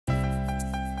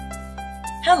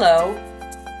Hello,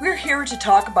 we're here to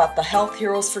talk about the Health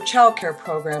Heroes for Childcare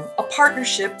program, a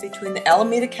partnership between the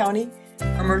Alameda County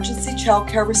Emergency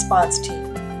Childcare Response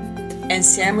Team and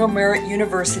Samuel Merritt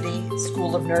University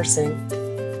School of Nursing.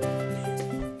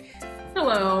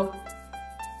 Hello,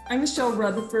 I'm Michele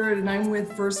Rutherford and I'm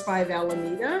with First 5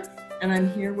 Alameda, and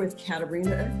I'm here with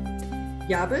Katarina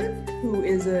Yabut, who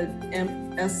is a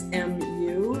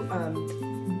SMU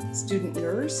student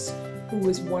nurse who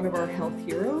was one of our health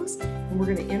heroes. And we're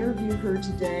going to interview her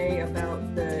today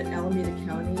about the Alameda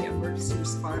County Emergency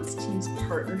Response Team's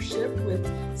partnership with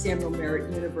Samuel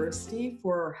Merritt University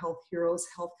for our Health Heroes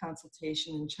Health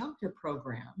Consultation and Childcare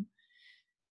program.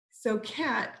 So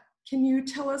Kat, can you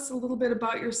tell us a little bit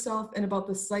about yourself and about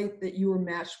the site that you were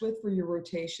matched with for your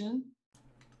rotation?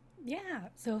 Yeah,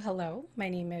 so hello, my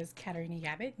name is Katarina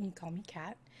Yabut, and you call me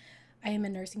Kat. I am a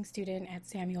nursing student at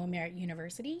Samuel Merritt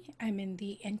University. I'm in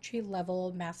the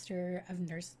entry-level Master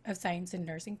of Science in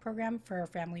Nursing program for a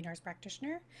family nurse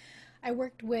practitioner. I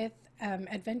worked with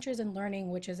Adventures in Learning,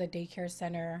 which is a daycare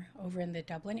center over in the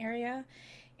Dublin area,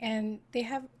 and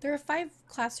they're a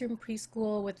 5-classroom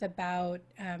preschool with about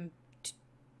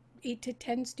 8 to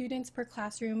 10 students per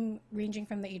classroom, ranging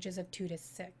from the ages of 2 to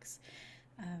 6.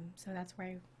 So that's where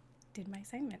I did my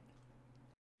assignment.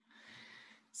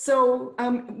 So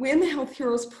in the Health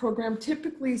Heroes program,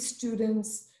 typically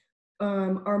students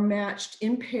are matched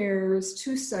in pairs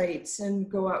to sites and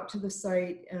go out to the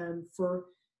site for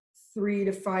 3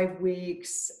 to 5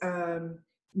 weeks,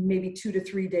 maybe 2 to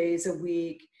 3 days a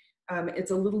week.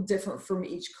 It's a little different from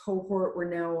each cohort. We're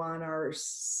now on our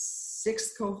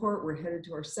 6th cohort. We're headed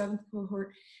to our 7th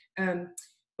cohort.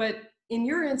 But in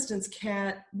your instance,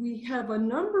 Kat, we have a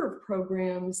number of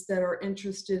programs that are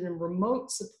interested in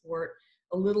remote support,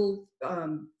 a little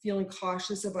feeling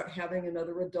cautious about having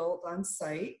another adult on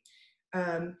site.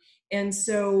 And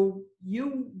so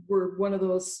you were one of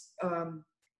those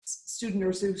student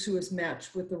nurses who was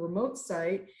matched with the remote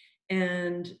site.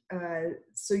 And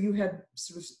so you had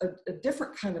sort of a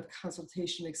different kind of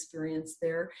consultation experience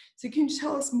there. So can you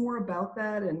tell us more about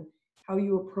that and how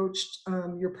you approached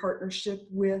your partnership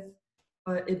with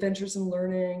Adventures in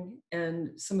Learning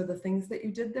and some of the things that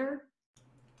you did there?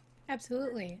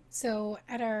 Absolutely. So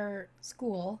at our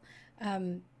school,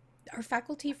 our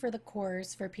faculty for the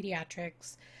course for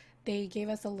pediatrics, they gave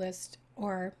us a list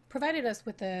or provided us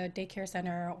with a daycare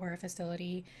center or a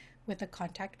facility with a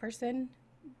contact person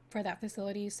for that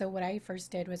facility. So what I first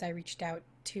did was I reached out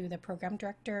to the program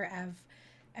director of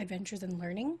Adventures in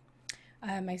Learning.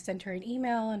 I sent her an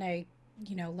email and I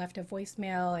left a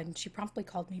voicemail, and she promptly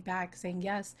called me back saying,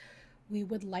 yes, we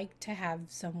would like to have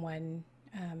someone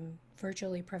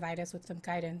virtually provide us with some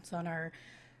guidance on our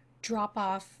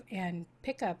drop-off and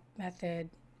pickup method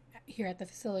here at the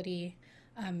facility,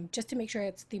 just to make sure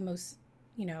it's the most,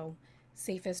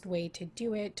 safest way to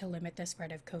do it to limit the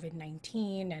spread of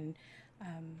COVID-19 and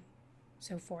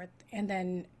so forth. And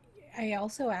then I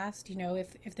also asked,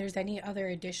 if there's any other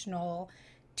additional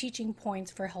teaching points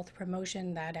for health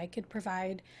promotion that I could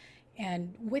provide.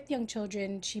 And with young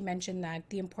children, she mentioned that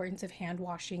the importance of hand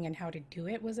washing and how to do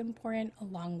it was important,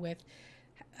 along with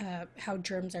how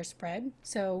germs are spread.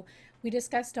 So we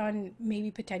discussed on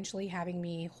maybe potentially having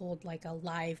me hold like a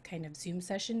live kind of Zoom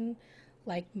session,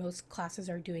 like most classes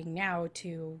are doing now,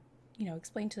 to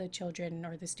explain to the children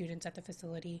or the students at the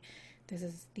facility, this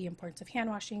is the importance of hand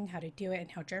washing, how to do it,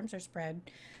 and how germs are spread.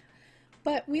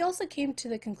 But we also came to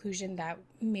the conclusion that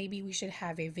maybe we should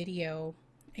have a video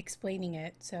explaining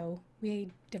it. So we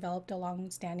developed a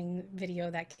long-standing video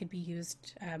that could be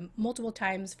used multiple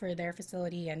times for their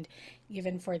facility and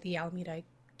even for the Alameda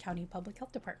County Public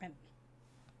Health Department.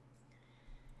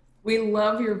 We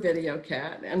love your video,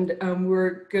 Kat, and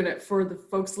we're gonna, for the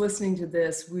folks listening to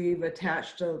this, we've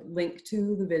attached a link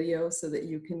to the video so that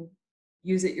you can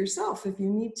use it yourself if you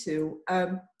need to.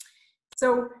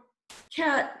 So,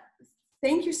 Kat,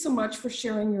 thank you so much for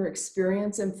sharing your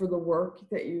experience and for the work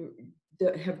that you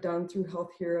have done through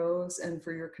Health Heroes and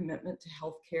for your commitment to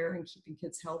healthcare and keeping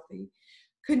kids healthy.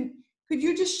 Could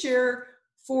you just share,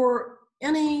 for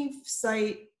any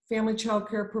site, family child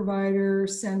care provider,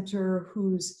 center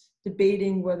who's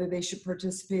debating whether they should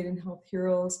participate in Health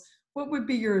Heroes, what would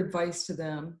be your advice to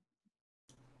them?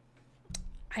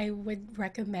 I would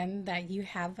recommend that you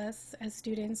have us as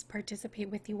students participate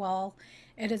with you all.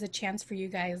 It is a chance for you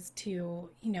guys to,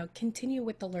 continue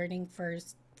with the learning for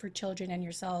children and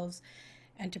yourselves,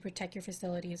 and to protect your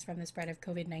facilities from the spread of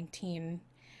COVID-19,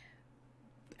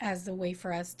 as a way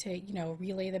for us to,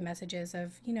 relay the messages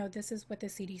of, this is what the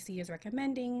CDC is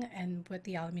recommending and what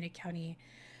the Alameda County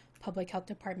Public Health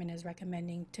Department is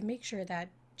recommending, to make sure that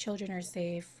children are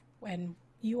safe and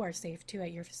you are safe too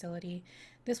at your facility.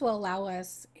 This will allow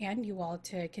us and you all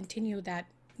to continue that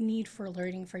need for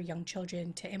learning for young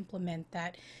children, to implement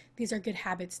that these are good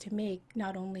habits to make.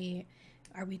 Not only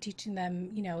are we teaching them,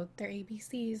 you know, their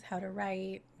ABCs, how to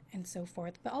write, and so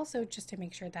forth, but also just to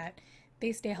make sure that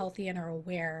they stay healthy and are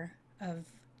aware of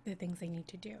the things they need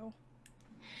to do.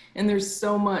 And there's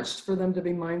so much for them to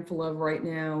be mindful of right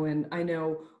now. And I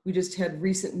know we just had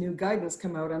recent new guidance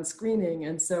come out on screening.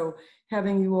 And so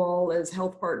having you all as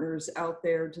health partners out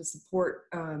there to support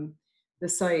the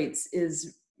sites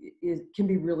it can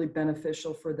be really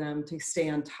beneficial for them to stay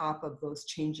on top of those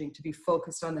changing, to be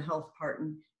focused on the health part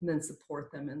and then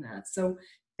support them in that. So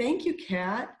thank you,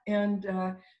 Kat, and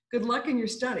good luck in your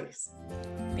studies.